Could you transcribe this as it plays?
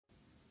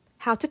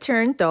How to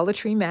turn Dollar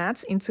Tree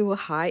mats into a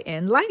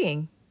high-end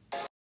lighting.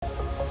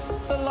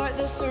 The light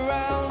that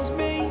surrounds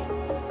me.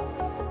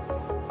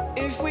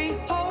 If we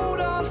hold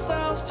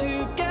ourselves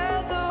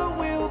together,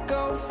 we'll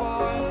go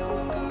far.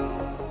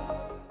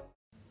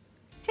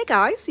 Hey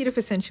guys, Cedar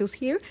Essentials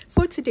here.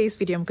 For today's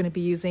video, I'm going to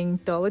be using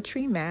Dollar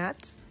Tree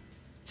mats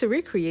to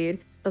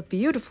recreate a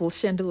beautiful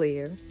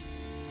chandelier.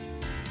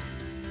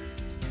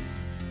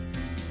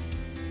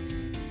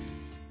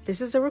 This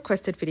is a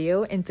requested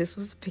video, and this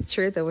was a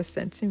picture that was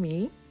sent to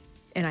me,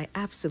 and I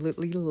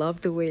absolutely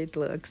love the way it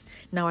looks.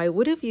 Now, I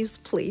would have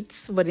used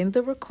plates, but in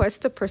the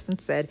request, the person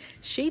said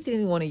she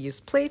didn't want to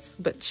use plates,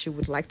 but she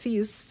would like to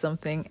use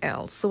something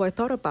else. So I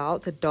thought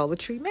about the Dollar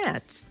Tree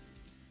mats.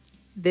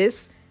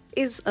 This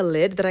is a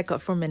lid that I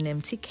got from an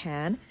empty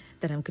can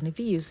that I'm going to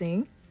be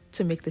using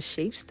to make the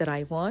shapes that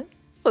I want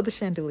for the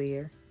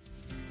chandelier.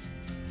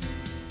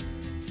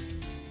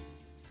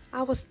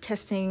 I was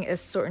testing a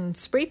certain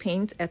spray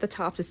paint at the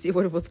top to see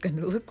what it was going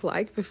to look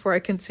like before I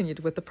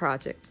continued with the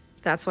project.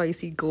 That's why you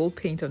see gold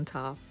paint on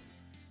top.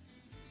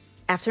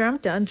 After I'm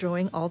done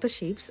drawing all the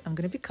shapes, I'm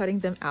going to be cutting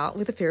them out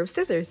with a pair of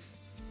scissors.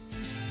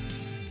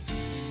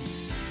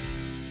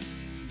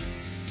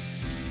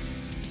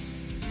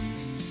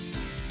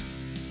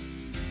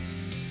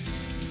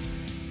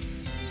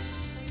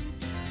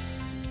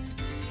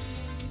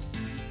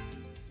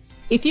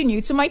 If you're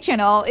new to my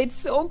channel, it's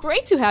so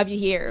great to have you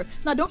here.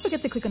 Now don't forget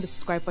to click on the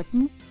subscribe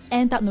button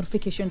and that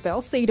notification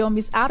bell so you don't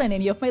miss out on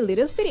any of my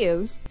latest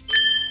videos.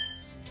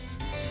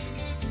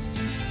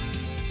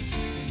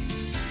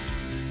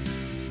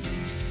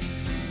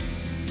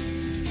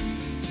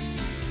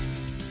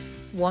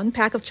 One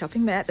pack of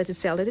chopping mat that is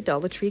sold at the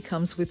Dollar Tree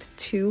comes with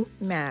 2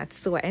 mats.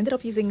 So I ended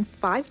up using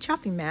 5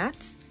 chopping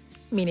mats,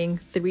 meaning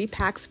 3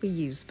 packs we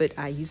used, but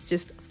I used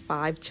just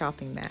 5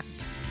 chopping mats.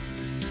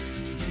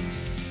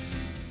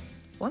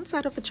 One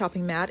side of the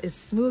chopping mat is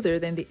smoother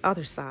than the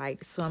other side,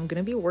 so I'm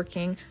going to be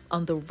working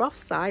on the rough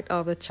side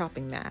of the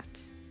chopping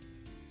mats.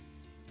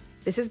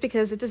 This is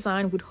because the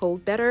design would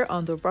hold better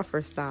on the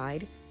rougher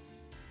side.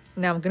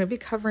 Now I'm going to be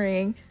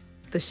covering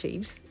the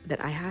shapes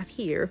that I have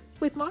here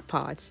with Mod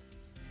Podge.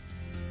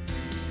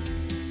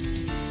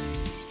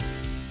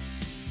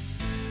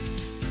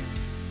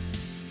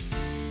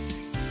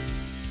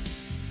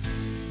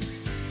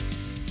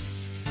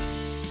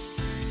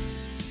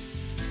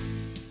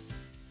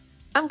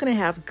 I'm going to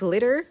have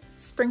glitter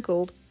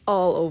sprinkled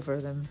all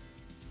over them.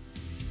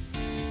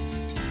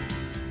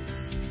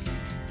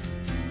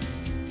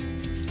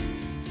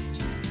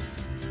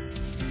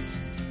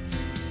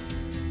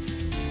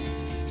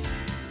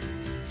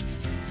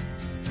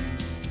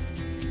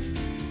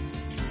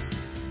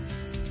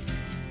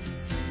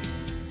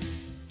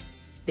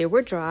 They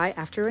were dry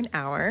after an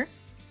hour,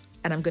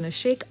 and I'm going to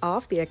shake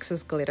off the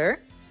excess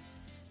glitter.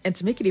 And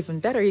to make it even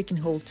better, you can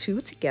hold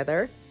 2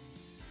 together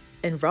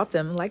and rub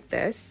them like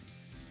this,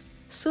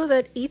 so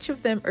that each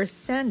of them are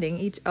sanding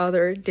each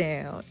other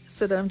down.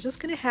 So that I'm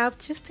just gonna have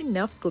just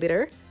enough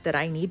glitter that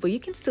I need, but you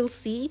can still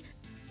see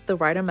the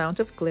right amount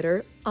of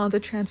glitter on the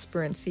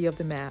transparency of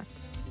the mat.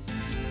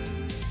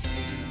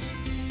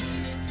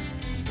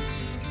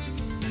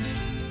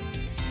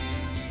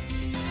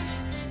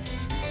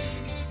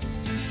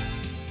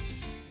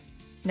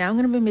 Now I'm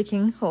gonna be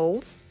making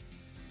holes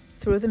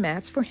through the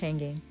mats for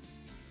hanging.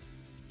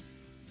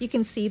 You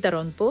can see that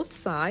on both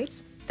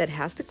sides that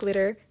has the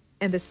glitter,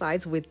 and the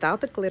sides without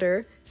the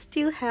glitter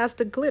still has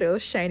the glitter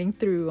shining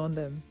through on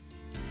them.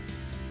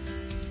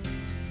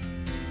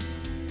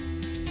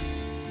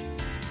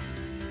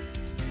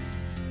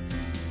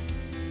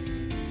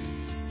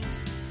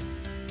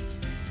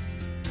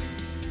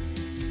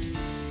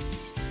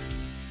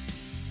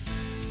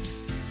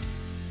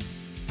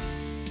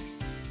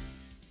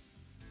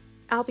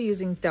 I'll be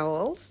using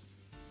dowels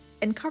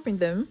and covering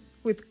them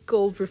with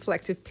gold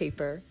reflective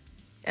paper.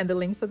 And the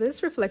link for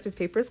this reflective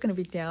paper is going to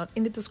be down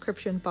in the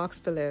description box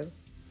below.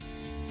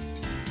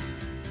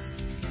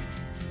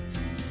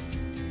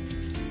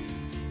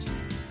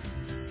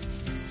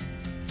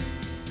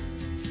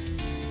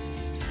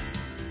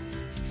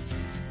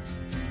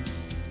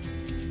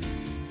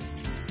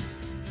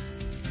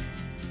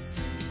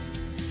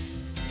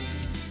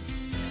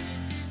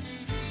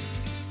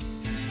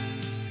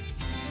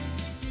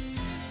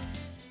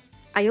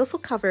 I also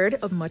covered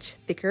a much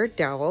thicker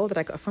dowel that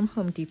I got from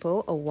Home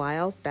Depot a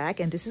while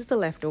back, and this is the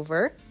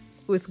leftover,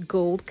 with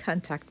gold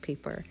contact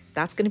paper.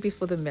 That's going to be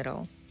for the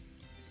middle.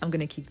 I'm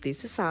going to keep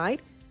this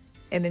aside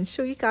and then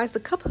show you guys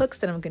the cup hooks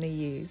that I'm going to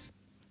use.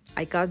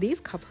 I got these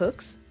cup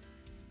hooks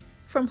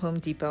from Home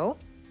Depot.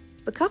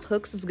 The cup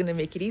hooks is going to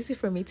make it easy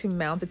for me to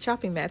mount the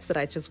chopping mats that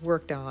I just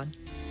worked on.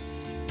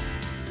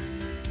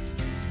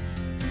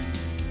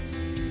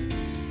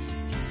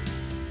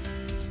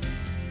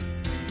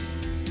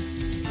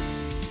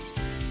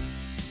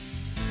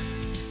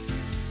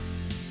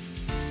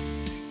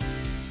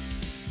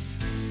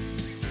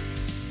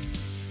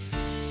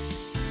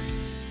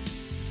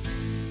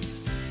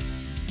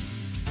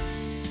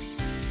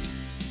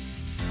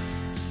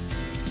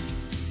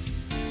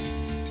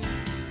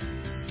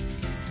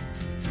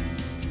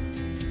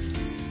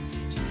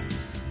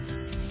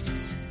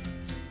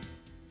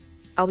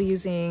 I'll be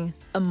using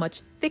a much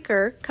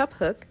thicker cup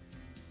hook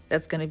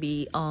that's going to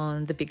be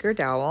on the bigger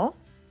dowel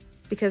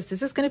because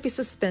this is going to be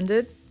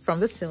suspended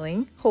from the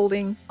ceiling,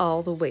 holding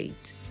all the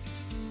weight.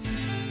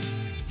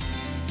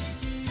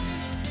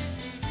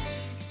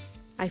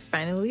 I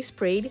finally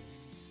sprayed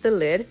the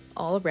lid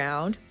all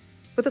around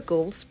with a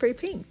gold spray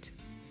paint.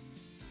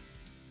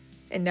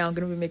 And now I'm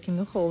going to be making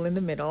a hole in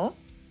the middle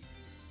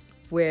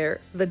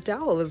where the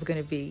dowel is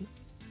going to be.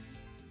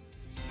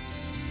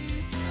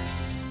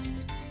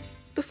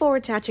 Before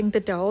attaching the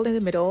dowel in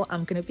the middle,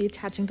 I'm going to be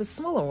attaching the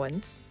smaller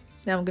ones.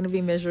 Now I'm going to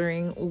be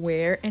measuring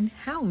where and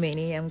how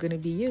many I'm going to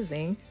be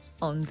using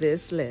on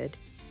this lid.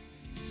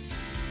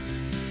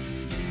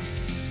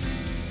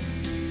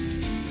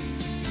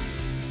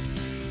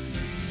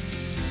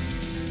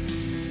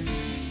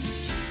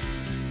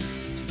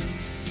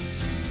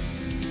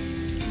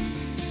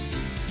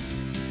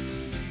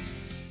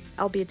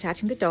 I'll be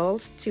attaching the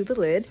dowels to the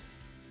lid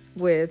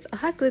with a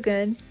hot glue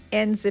gun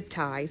and zip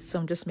ties. So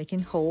I'm just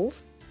making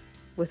holes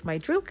with my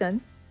drill gun,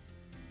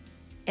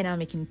 and I'm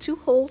making 2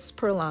 holes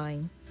per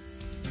line.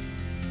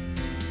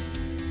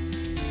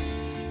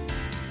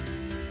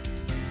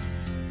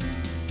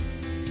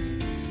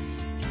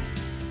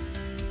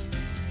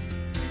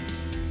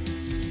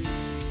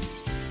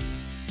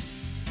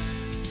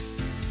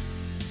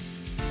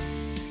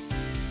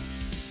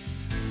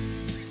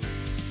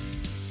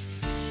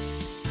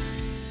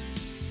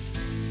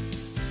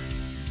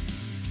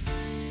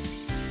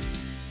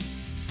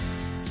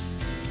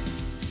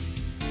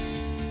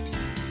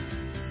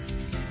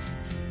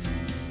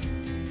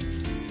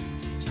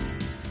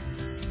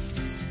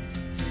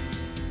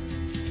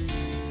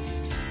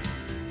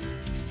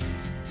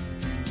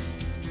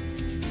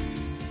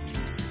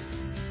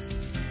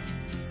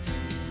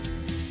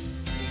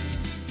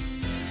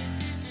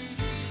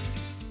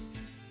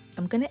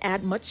 I'm going to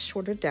add much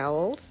shorter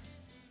dowels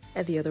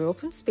at the other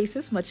open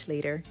spaces much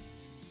later.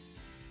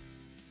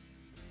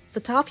 The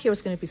top here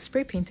is going to be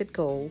spray painted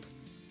gold.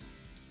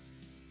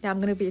 Now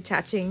I'm going to be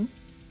attaching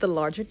the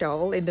larger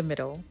dowel in the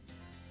middle,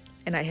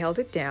 and I held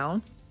it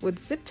down with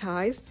zip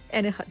ties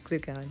and a hot glue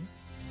gun.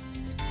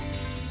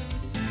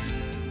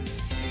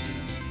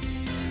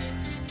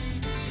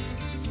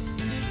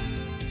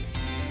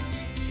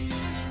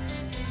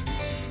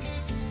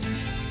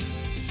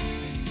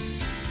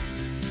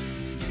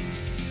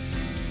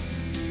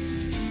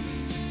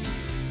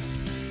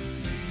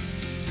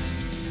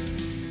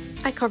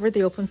 I covered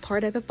the open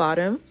part at the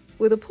bottom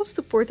with a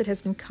poster board that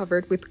has been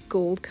covered with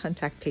gold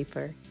contact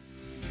paper.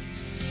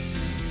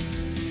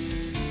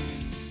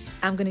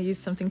 I'm going to use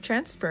something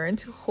transparent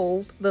to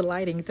hold the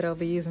lighting that I'll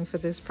be using for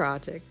this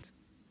project.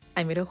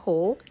 I made a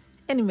hole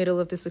in the middle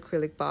of this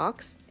acrylic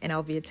box, and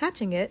I'll be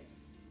attaching it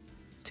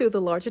to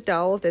the larger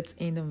dowel that's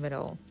in the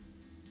middle.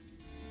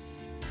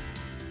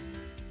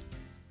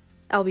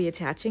 I'll be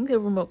attaching the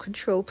remote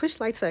control push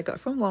lights that I got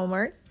from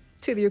Walmart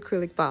to the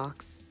acrylic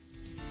box.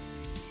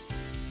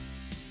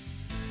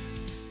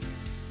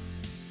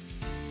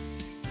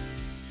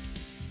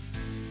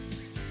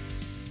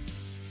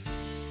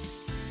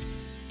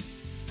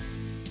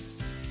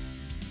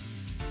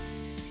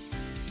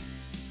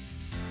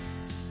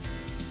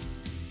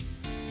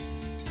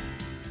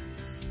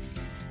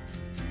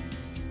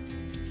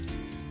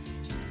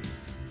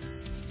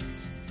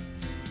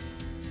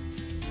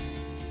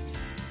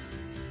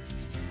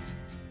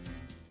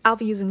 I'll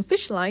be using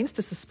fish lines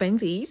to suspend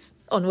these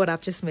on what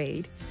I've just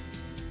made.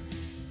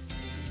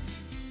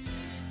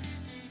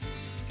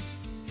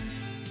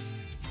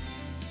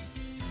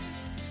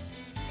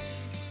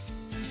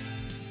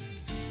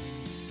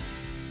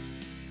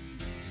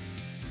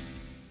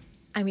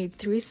 I made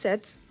 3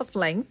 sets of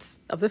lengths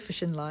of the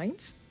fishing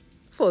lines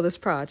for this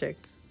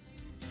project.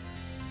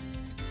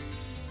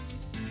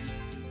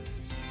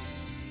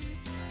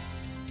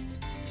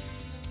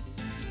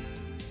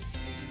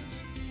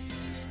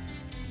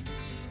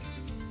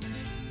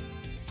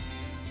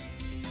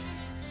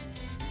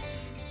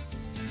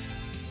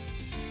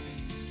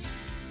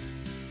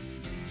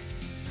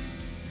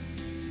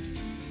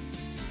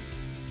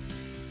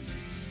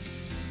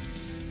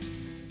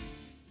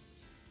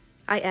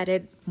 I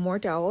added more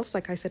dowels,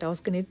 like I said I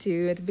was going to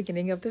do at the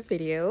beginning of the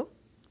video,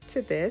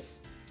 to this.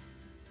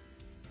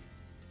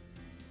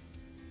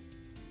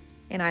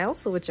 And I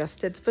also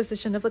adjusted the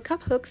position of the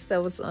cup hooks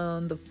that was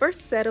on the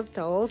first set of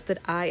dowels that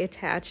I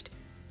attached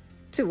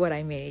to what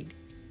I made,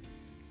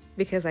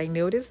 because I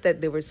noticed that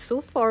they were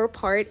so far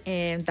apart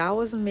and that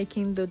wasn't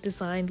making the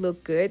design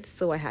look good,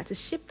 so I had to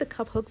shift the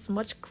cup hooks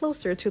much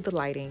closer to the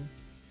lighting.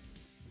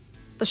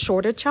 The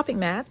shorter chopping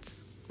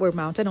mats were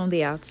mounted on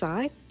the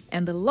outside,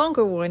 and the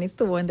longer one is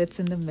the one that's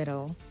in the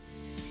middle.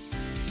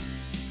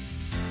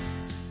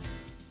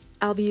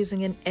 I'll be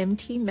using an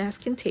empty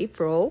masking tape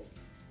roll.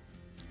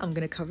 I'm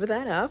going to cover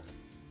that up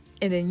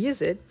and then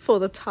use it for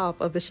the top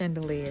of the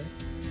chandelier.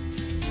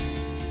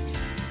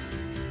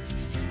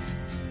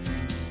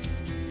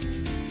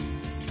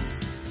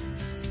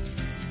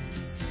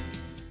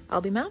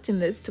 I'll be mounting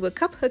this to a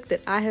cup hook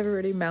that I have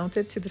already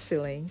mounted to the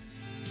ceiling.